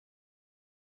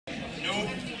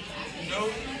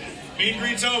Meet and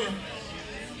greet's over.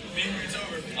 Meet and greet's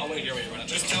over. Oh, wait, here, wait.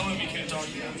 Just tell him you can't talk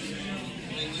to him.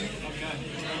 Okay.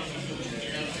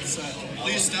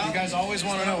 Please stop. You guys always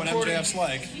want to know what MJF's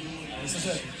like. This is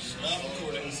it. Stop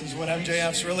recording. This is what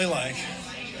MJF's really like.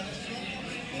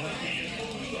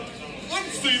 I'm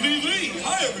CVV.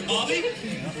 Hi, everybody.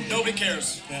 Nobody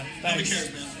cares. Yeah, Nobody thanks.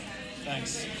 cares, man.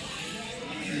 Thanks.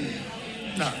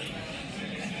 No.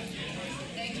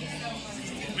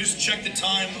 Let me just check the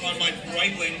time on my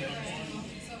Breitling.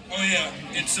 Oh, yeah.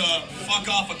 It's fuck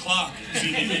off o'clock.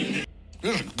 CVV.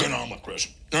 This is a good omelet, Chris.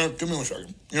 Give me 1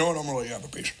 second. You know what? I'm really have a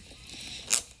piece.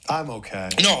 I'm okay.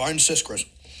 No, I insist, Chris.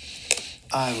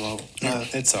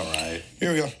 It's all right.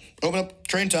 Here we go. Open up.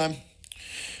 Train time.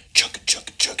 Chug it, chug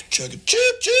it, chug it, chug it.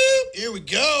 Choop, choop. Here we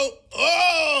go.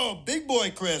 Oh, big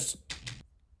boy, Chris.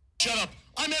 Shut up.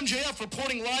 I'm MJF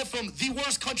reporting live from the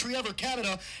worst country ever,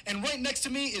 Canada, and right next to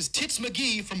me is Tits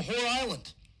McGee from Whore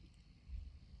Island.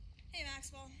 Hey,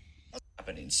 Maxwell.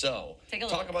 Happening. So, Take a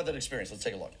talk look. about that experience. Let's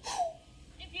take a look.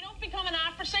 If you don't become an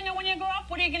opera singer when you grow up,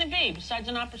 what are you going to be besides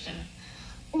an opera singer?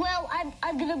 Well,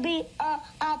 I'm gonna be a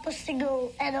opera singer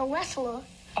and a wrestler.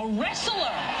 A wrestler?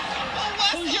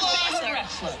 Who's your favorite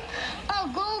wrestler?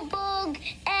 Goldberg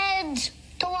and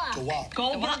The Rock. The Rock.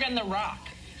 Goldberg and The Rock.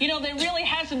 You know, there really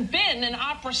hasn't been an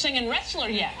opera singing wrestler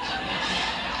yet.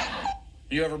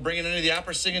 You ever bringing any of the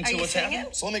opera singing to what's happening?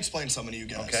 So let me explain something to you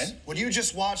guys. Okay. What you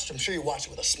just watched, I'm sure you watched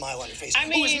it with a smile on your face. I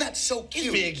mean, oh, isn't that so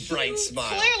cute? Big, bright smile.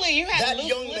 Clearly, you had That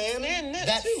young man, in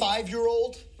that too.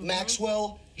 5-year-old,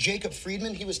 Maxwell Jacob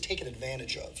Friedman, he was taken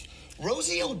advantage of.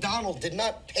 Rosie O'Donnell did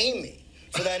not pay me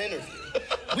for that interview.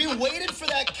 We waited for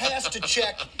that cast to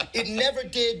check. It never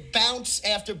did. Bounce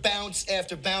after bounce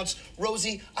after bounce.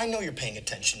 Rosie, I know you're paying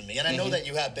attention to me, and I know that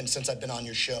you have been since I've been on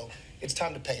your show. It's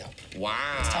time to pay up. Wow.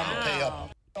 It's time to pay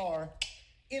up. Star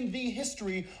in the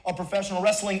history of professional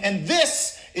wrestling, and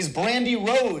this is Brandy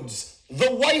Rhodes,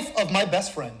 the wife of my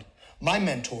best friend, my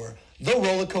mentor, the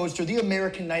roller coaster, the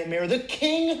American Nightmare, the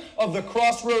king of the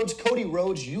crossroads, Cody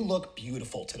Rhodes. You look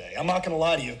beautiful today. I'm not gonna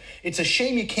lie to you. It's a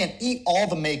shame you can't eat all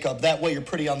the makeup. That way you're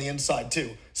pretty on the inside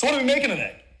too. So what are we making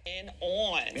today? And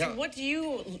on. Yeah. What do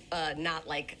you not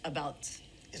like about...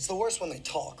 It's the worst when they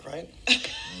talk, right?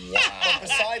 Wow. But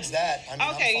besides that, I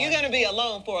mean, Okay, I'm you're fine. going to be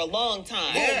alone for a long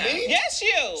time. Yeah. Me? Yes,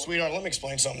 you. Sweetheart, let me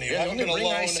explain something to you. Yeah, I haven't let been me bring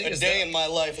alone nice a things day down. in my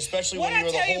life, especially What when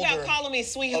did you I were the tell you holder about calling me of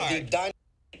sweetheart? the Dynamite.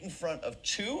 In front of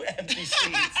 2 empty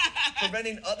seats,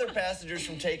 preventing other passengers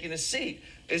from taking a seat.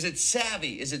 Is it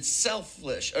savvy? Is it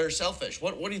selfish?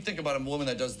 What do you think about a woman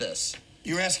that does this?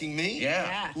 You're asking me?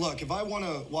 Yeah. Look, if I want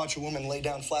to watch a woman lay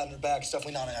down flat on her back, it's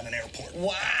definitely not at an airport.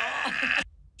 Wow.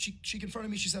 She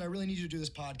confronted me. She said, I really need you to do this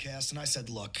podcast. And I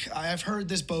said, look, I've heard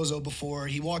this bozo before.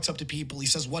 He walks up to people. He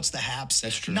says, what's the haps?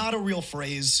 That's true. Not a real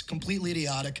phrase. Completely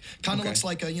idiotic. Kind of looks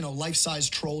like a,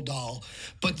 life-size troll doll.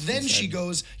 But then she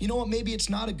goes, you know what? Maybe it's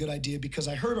not a good idea because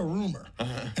I heard a rumor.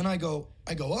 And I go,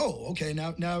 oh, okay.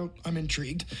 Now I'm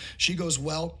intrigued. She goes,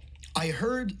 well, I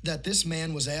heard that this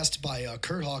man was asked by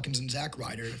Kurt Hawkins and Zack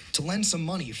Ryder to lend some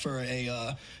money for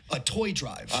a toy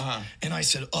drive. And I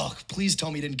said, ugh, please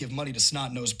tell me he didn't give money to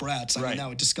snot-nosed brats. I mean, that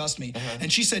would disgust me. And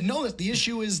she said, no, the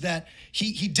issue is that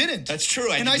he didn't. That's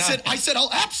true. I said, I'll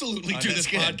absolutely do this that's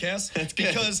good. podcast. That's good.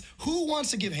 Because who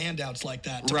wants to give handouts like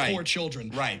that to poor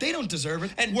children? Right. They don't deserve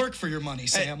it. And work for your money,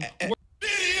 Sam. Video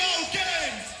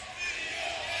games!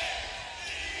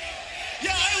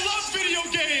 Yeah, I love video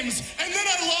games, and then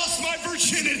I lost my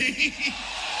virginity.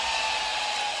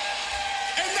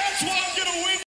 And that's why I'm gonna win.